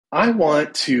I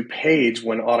want to page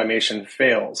when automation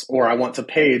fails, or I want to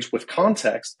page with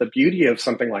context. The beauty of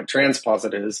something like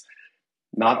Transposit is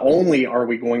not only are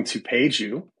we going to page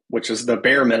you, which is the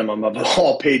bare minimum of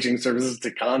all paging services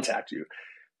to contact you,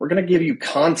 we're going to give you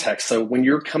context. So when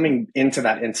you're coming into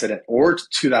that incident or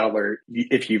to that alert,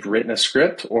 if you've written a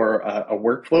script or a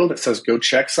workflow that says, go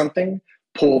check something,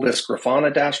 pull this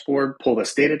Grafana dashboard, pull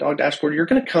this Datadog dashboard, you're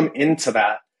going to come into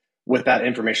that with that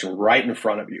information right in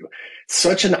front of you.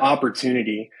 Such an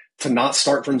opportunity to not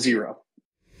start from zero.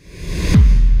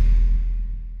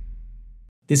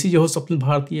 This is your host, Swapnil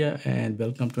Bhartiya, and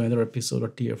welcome to another episode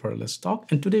of TFiR Let's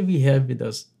Talk. And today we have with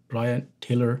us Ryan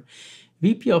Taylor,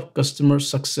 VP of Customer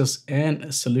Success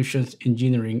and Solutions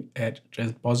Engineering at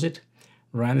Transposit.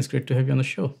 Ryan, it's great to have you on the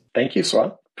show. Thank you,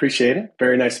 Swap. Appreciate it.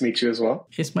 Very nice to meet you as well.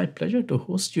 It's my pleasure to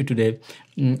host you today.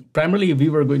 Primarily, we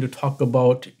were going to talk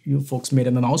about, you folks made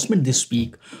an announcement this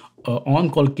week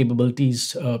on-call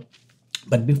capabilities.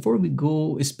 But before we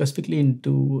go specifically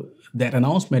into that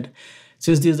announcement,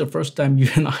 since this is the first time you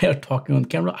and I are talking on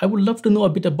camera, I would love to know a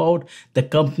bit about the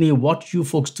company, what you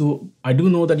folks do. I do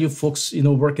know that you folks,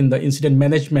 work in the incident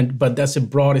management, but that's a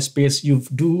broad space. You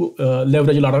do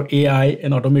leverage a lot of AI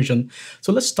and automation.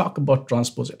 So let's talk about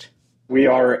Transposit. We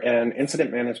are an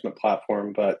incident management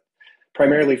platform, but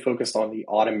primarily focused on the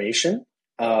automation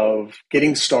of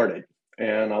getting started.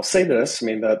 And I'll say this,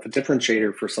 the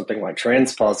differentiator for something like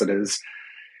Transposit is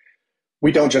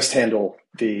we don't just handle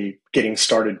the getting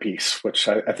started piece, which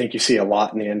I think you see a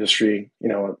lot in the industry,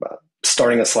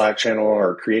 starting a Slack channel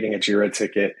or creating a Jira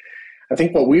ticket. I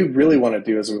think what we really want to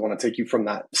do is we want to take you from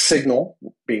that signal,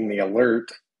 being the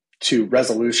alert, to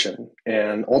resolution,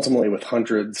 and ultimately with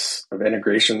hundreds of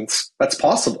integrations, that's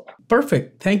possible.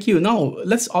 Perfect. Thank you. Now,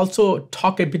 let's also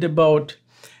talk a bit about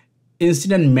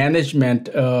incident management.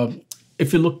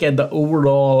 If you look at the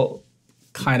overall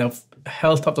kind of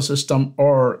health of the system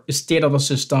or state of the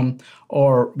system,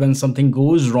 or when something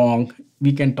goes wrong,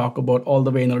 we can talk about all the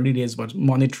way in early days about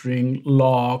monitoring,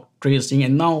 log, tracing,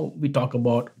 and now we talk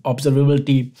about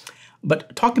observability.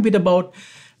 But talk a bit about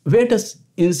where does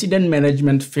incident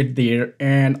management fit there?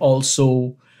 And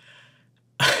also,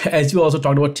 as you also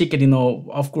talked about ticket,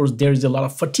 of course, there is a lot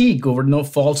of fatigue over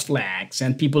false flags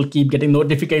and people keep getting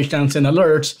notifications and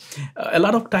alerts. A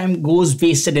lot of time goes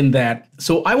wasted in that.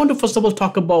 So I want to first of all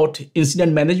talk about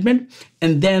incident management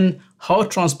and then how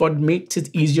Transposit makes it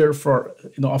easier for,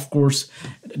 of course,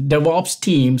 DevOps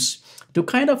teams to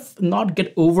kind of not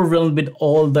get overwhelmed with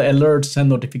all the alerts and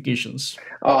notifications.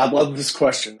 Oh, I love this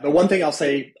question. The one thing I'll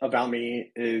say about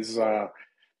me is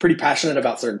pretty passionate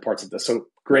about certain parts of this. So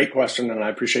great question, and I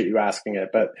appreciate you asking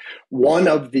it. But one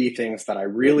of the things that I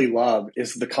really love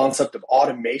is the concept of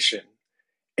automation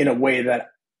in a way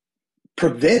that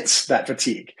prevents that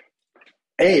fatigue.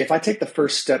 If I take the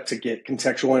first step to get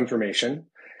contextual information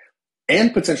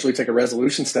and potentially take a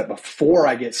resolution step before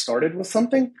I get started with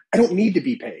something, I don't need to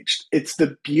be paged. It's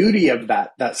the beauty of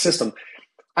that system.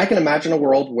 I can imagine a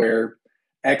world where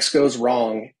X goes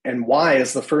wrong and Y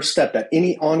is the first step that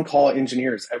any on-call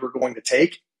engineer is ever going to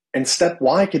take. And step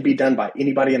Y could be done by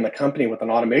anybody in the company with an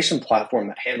automation platform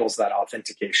that handles that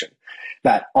authentication.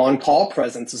 That on-call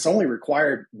presence is only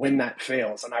required when that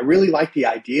fails. And I really like the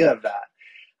idea of that.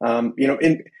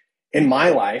 In my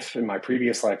life, in my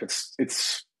previous life,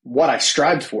 it's what I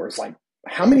strived for is like,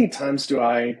 how many times do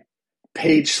I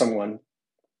page someone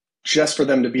just for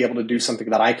them to be able to do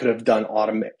something that I could have done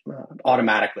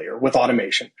automatically or with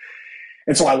automation?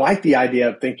 And so I like the idea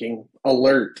of thinking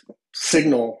alert,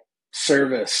 signal,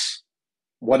 service.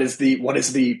 What is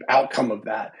the outcome of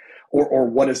that? Or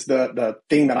what is the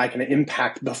thing that I can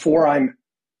impact before I'm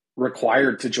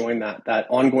required to join that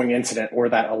ongoing incident or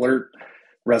that alert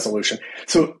resolution?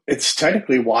 So it's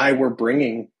technically why we're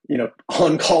bringing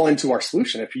on-call into our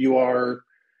solution.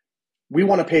 We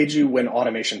want to page you when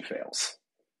automation fails,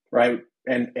 right?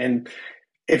 And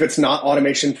if it's not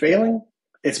automation failing,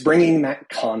 it's bringing that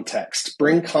context.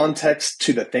 Bring context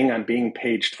to the thing I'm being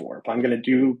paged for. If I'm going to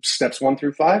do steps 1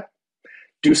 through 5,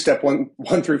 do step 1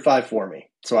 through 5 for me.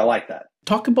 So I like that.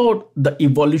 Talk about the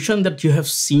evolution that you have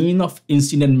seen of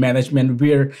incident management,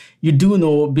 where you do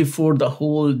know before the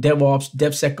whole DevOps,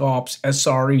 DevSecOps,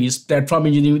 SREs, platform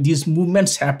engineering, these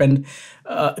movements happened.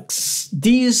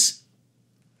 These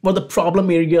were the problem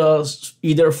areas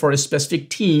either for a specific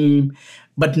team.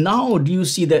 But now do you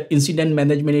see that incident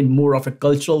management is more of a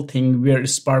cultural thing where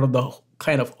it's part of the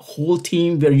kind of whole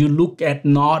team, where you look at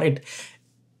not at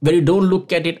where you don't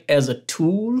look at it as a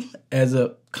tool, as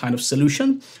a kind of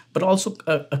solution, but also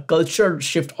a culture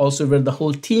shift also where the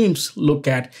whole teams look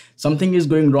at something is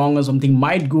going wrong or something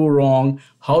might go wrong.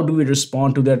 How do we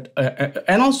respond to that?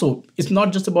 And also, it's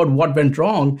not just about what went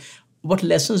wrong, what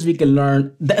lessons we can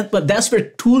learn. But that's where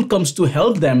tool comes to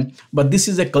help them. But this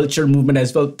is a culture movement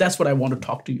as well. That's what I want to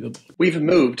talk to you about. We've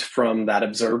moved from that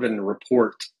observe and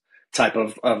report type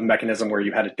of mechanism where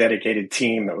you had a dedicated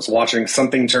team that was watching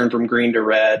something turn from green to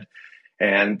red,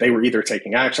 and they were either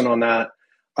taking action on that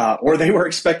or they were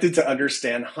expected to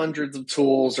understand hundreds of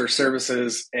tools or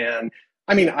services. And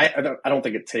I mean, I don't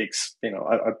think it takes,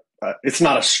 it's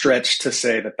not a stretch to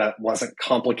say that wasn't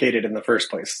complicated in the first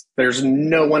place. There's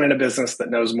no one in a business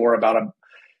that knows more about a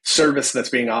service that's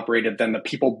being operated than the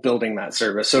people building that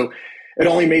service. So it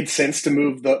only made sense to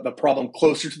move the problem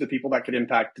closer to the people that could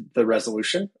impact the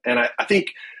resolution. And I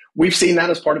think we've seen that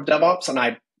as part of DevOps. And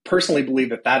I personally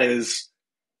believe that is,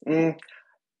 I'm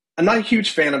not a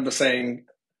huge fan of the saying,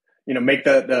 make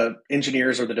the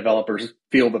engineers or the developers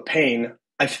feel the pain.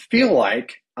 I feel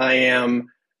like I am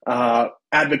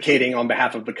advocating on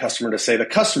behalf of the customer to say the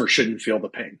customer shouldn't feel the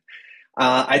pain.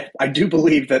 I do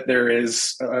believe that there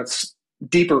is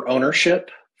deeper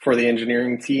ownership for the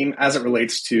engineering team as it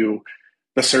relates to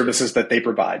the services that they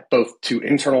provide, both to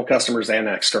internal customers and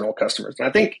external customers. And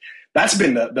I think that's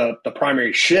been the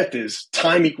primary shift is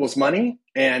time equals money,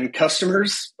 and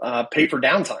customers pay for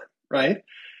downtime, right?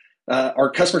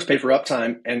 Our customers pay for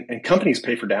uptime, and companies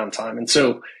pay for downtime. And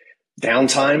so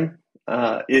downtime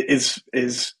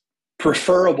is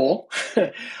preferable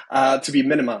to be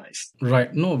minimized.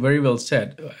 Right. No, very well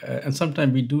said. And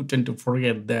sometimes we do tend to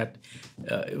forget that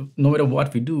no matter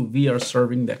what we do, we are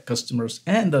serving that customers.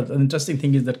 And the interesting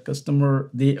thing is that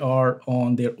customer, they are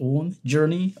on their own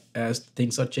journey as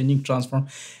things are changing, transform.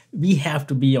 We have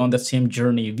to be on the same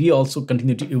journey. We also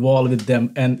continue to evolve with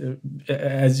them. And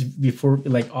as before,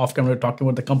 like off camera, talking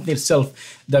about the company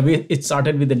itself, the way it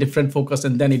started with a different focus,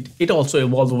 and then it also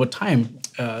evolved over time.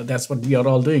 That's what we are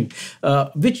all doing.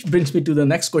 Which brings me to the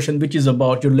next question, which is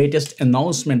about your latest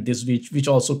announcement this week, which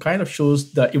also kind of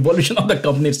shows the evolution of the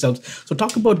company itself. So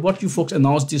talk about what you folks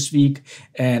announced this week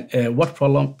and what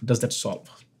problem does that solve?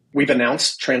 We've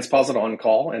announced Transposit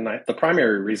On-Call, and the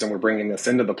primary reason we're bringing this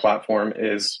into the platform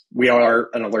is we are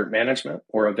an alert management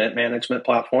or event management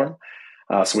platform.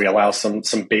 So we allow some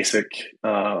basic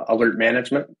alert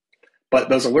management, but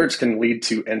those alerts can lead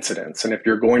to incidents. And if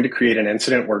you're going to create an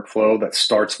incident workflow that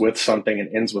starts with something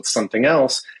and ends with something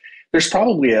else, there's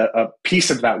probably a piece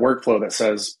of that workflow that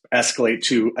says escalate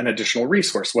to an additional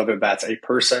resource, whether that's a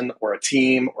person or a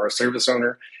team or a service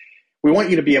owner. We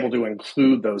want you to be able to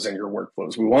include those in your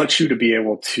workflows. We want you to be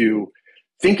able to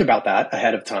think about that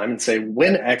ahead of time and say,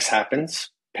 when X happens,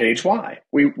 page Y.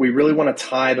 We really want to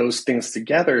tie those things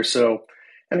together. So,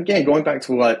 and again, going back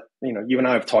to what you and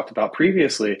I have talked about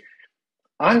previously,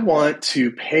 I want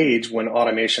to page when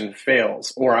automation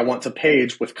fails, or I want to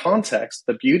page with context.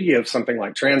 The beauty of something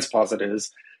like Transposit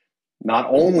is not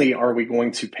only are we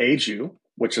going to page you,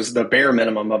 which is the bare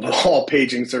minimum of all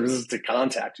paging services to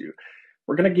contact you,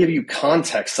 we're going to give you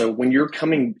context. So when you're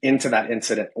coming into that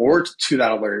incident or to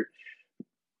that alert,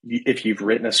 if you've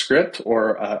written a script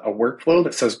or a workflow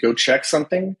that says, go check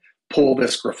something, pull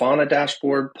this Grafana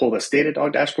dashboard, pull this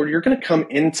Datadog dashboard, you're going to come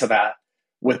into that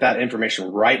with that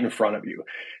information right in front of you.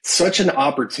 Such an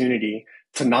opportunity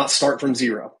to not start from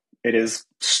zero. It is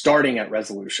starting at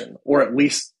resolution, or at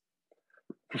least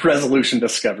resolution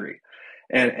discovery.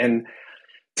 And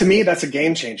to me, that's a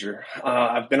game changer.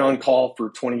 I've been on call for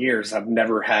 20 years. I've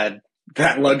never had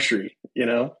that luxury,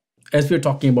 As we're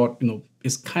talking about,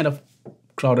 it's kind of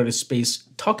crowded space.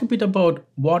 Talk a bit about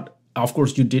what, of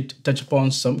course, you did touch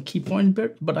upon some key points,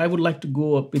 but I would like to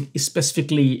go up with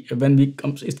specifically when it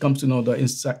comes to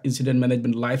the incident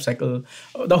management lifecycle,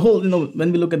 the whole,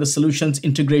 when we look at the solutions,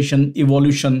 integration,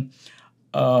 evolution,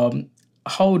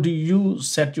 how do you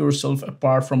set yourself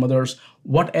apart from others?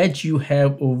 What edge you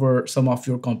have over some of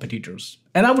your competitors?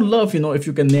 And I would love, if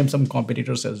you can name some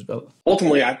competitors as well.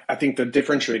 Ultimately, I think the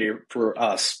differentiator for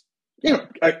us,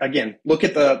 again, look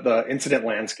at the incident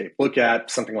landscape. Look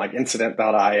at something like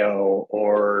incident.io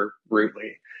or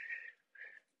Rootly.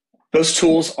 Those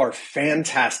tools are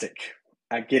fantastic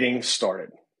at getting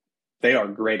started. They are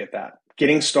great at that.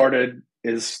 Getting started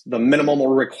is the minimal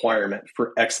requirement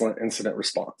for excellent incident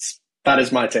response. That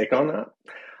is my take on that.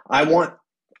 I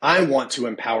want to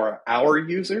empower our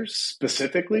users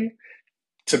specifically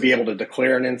to be able to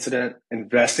declare an incident,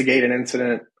 investigate an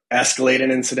incident, escalate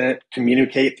an incident,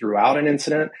 communicate throughout an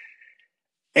incident.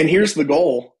 And here's the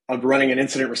goal of running an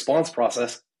incident response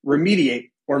process: remediate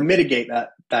or mitigate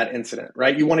that incident,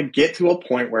 right? You want to get to a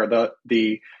point where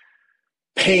the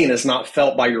pain is not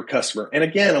felt by your customer. And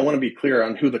again, I want to be clear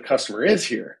on who the customer is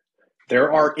here.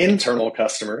 There are internal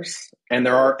customers and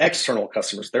there are external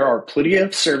customers. There are plenty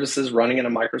of services running in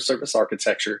a microservice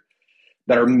architecture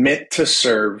that are meant to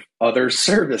serve other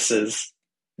services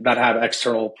that have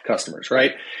external customers,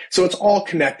 right? So it's all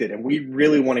connected, and we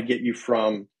really want to get you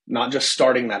from not just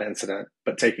starting that incident,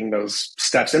 but taking those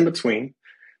steps in between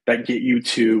that get you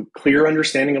to clear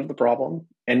understanding of the problem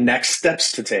and next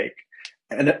steps to take,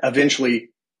 and eventually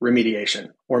remediation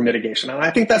or mitigation. And I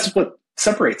think that's what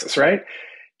separates us, right?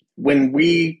 When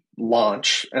we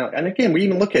launch, and again, we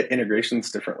even look at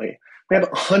integrations differently. We have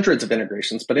hundreds of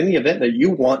integrations, but in the event that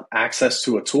you want access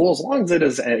to a tool, as long as it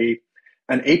is an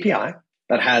API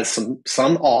that has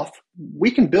some auth,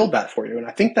 we can build that for you. And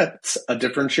I think that's a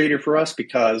differentiator for us,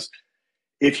 because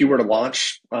if you were to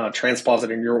launch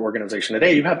Transposit in your organization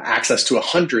today, you have access to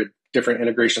 100 different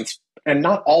integrations, and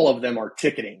not all of them are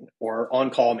ticketing or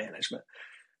on-call management.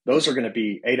 Those are going to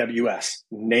be AWS,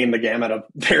 name the gamut of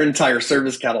their entire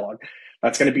service catalog.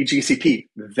 That's going to be GCP,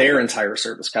 their entire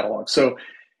service catalog. So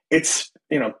it's,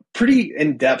 pretty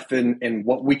in-depth in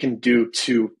what we can do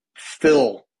to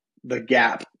fill the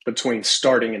gap between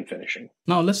starting and finishing.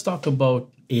 Now let's talk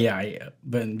about AI.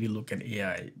 When we look at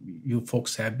AI, you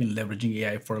folks have been leveraging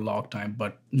AI for a long time,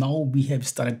 but now we have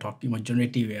started talking about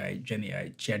generative AI, Gen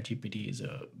AI. ChatGPT is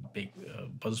a big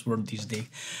buzzword these days.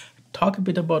 Talk a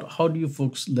bit about how do you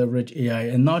folks leverage AI,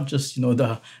 and not just,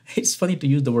 it's funny to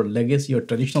use the word legacy or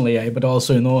traditional AI, but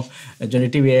also,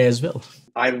 generative AI as well.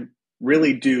 I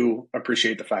really do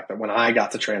appreciate the fact that when I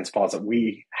got to Transposit,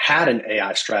 we had an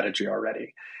AI strategy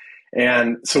already.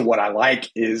 And so what I like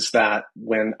is that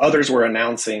when others were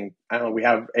announcing, we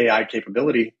have AI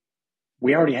capability,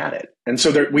 we already had it. And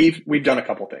so we've done a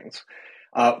couple things.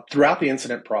 Throughout the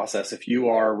incident process, if you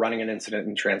are running an incident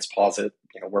in Transposit,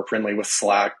 we're friendly with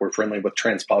Slack, we're friendly with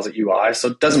Transposit UI, so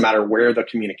it doesn't matter where the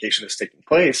communication is taking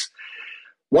place.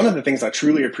 One of the things I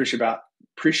truly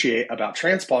appreciate about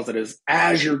Transposit is,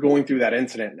 as you're going through that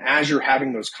incident and as you're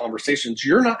having those conversations,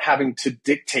 you're not having to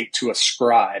dictate to a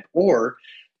scribe or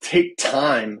take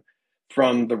time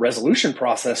from the resolution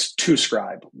process to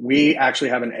scribe. We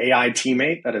actually have an AI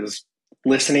teammate that is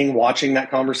listening, watching that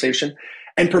conversation,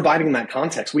 and providing that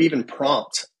context. We even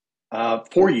prompt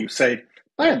for you, say,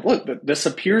 look, this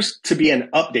appears to be an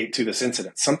update to this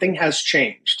incident. Something has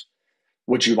changed.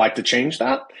 Would you like to change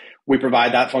that? We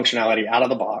provide that functionality out of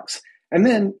the box. And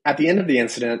then at the end of the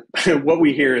incident, what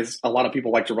we hear is a lot of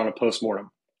people like to run a postmortem.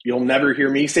 You'll never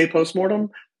hear me say postmortem.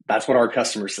 That's what our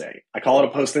customers say. I call it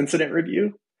a post-incident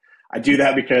review. I do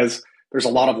that because there's a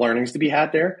lot of learnings to be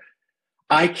had there.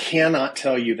 I cannot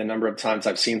tell you the number of times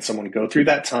I've seen someone go through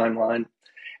that timeline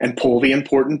and pull the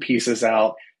important pieces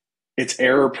out. It's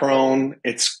error prone.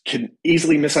 It's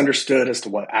easily misunderstood as to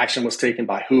what action was taken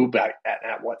by who,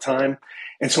 at what time.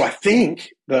 And so I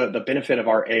think the benefit of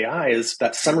our AI is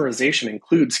that summarization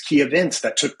includes key events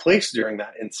that took place during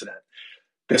that incident.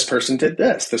 This person did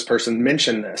this. This person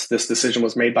mentioned this. This decision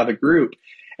was made by the group.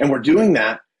 And we're doing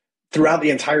that throughout the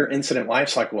entire incident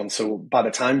lifecycle. And so by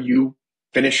the time you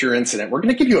finish your incident, we're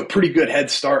going to give you a pretty good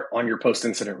head start on your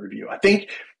post-incident review. I think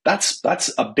that's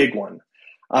a big one.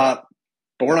 But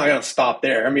we're not going to stop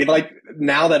there. I mean,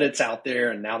 now that it's out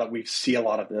there and now that we see a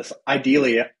lot of this,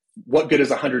 ideally, what good is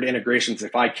 100 integrations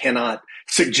if I cannot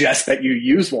suggest that you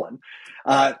use one?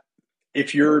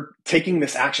 If you're taking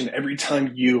this action every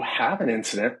time you have an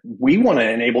incident, we want to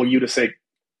enable you to say,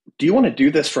 do you want to do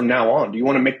this from now on? Do you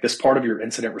want to make this part of your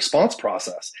incident response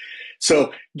process?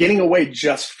 So getting away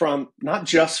not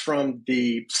just from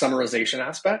the summarization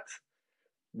aspect,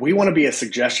 we want to be a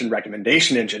suggestion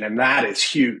recommendation engine. And that is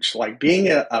huge. Like being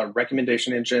a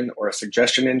recommendation engine or a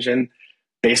suggestion engine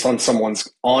based on someone's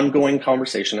ongoing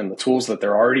conversation and the tools that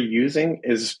they're already using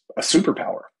is a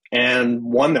superpower, and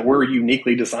one that we're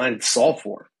uniquely designed to solve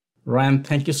for. Ryan,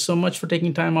 thank you so much for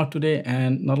taking time out today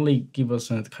and not only give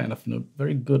us a kind of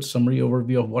very good summary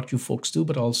overview of what you folks do,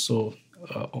 but also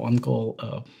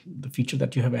on-call, the feature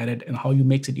that you have added and how you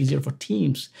makes it easier for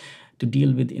teams to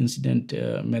deal with incident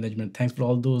management. Thanks for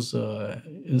all those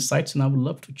insights, and I would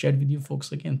love to chat with you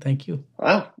folks again. Thank you.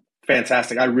 Wow,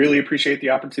 fantastic. I really appreciate the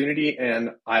opportunity,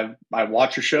 and I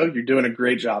watch your show. You're doing a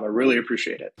great job. I really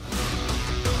appreciate it.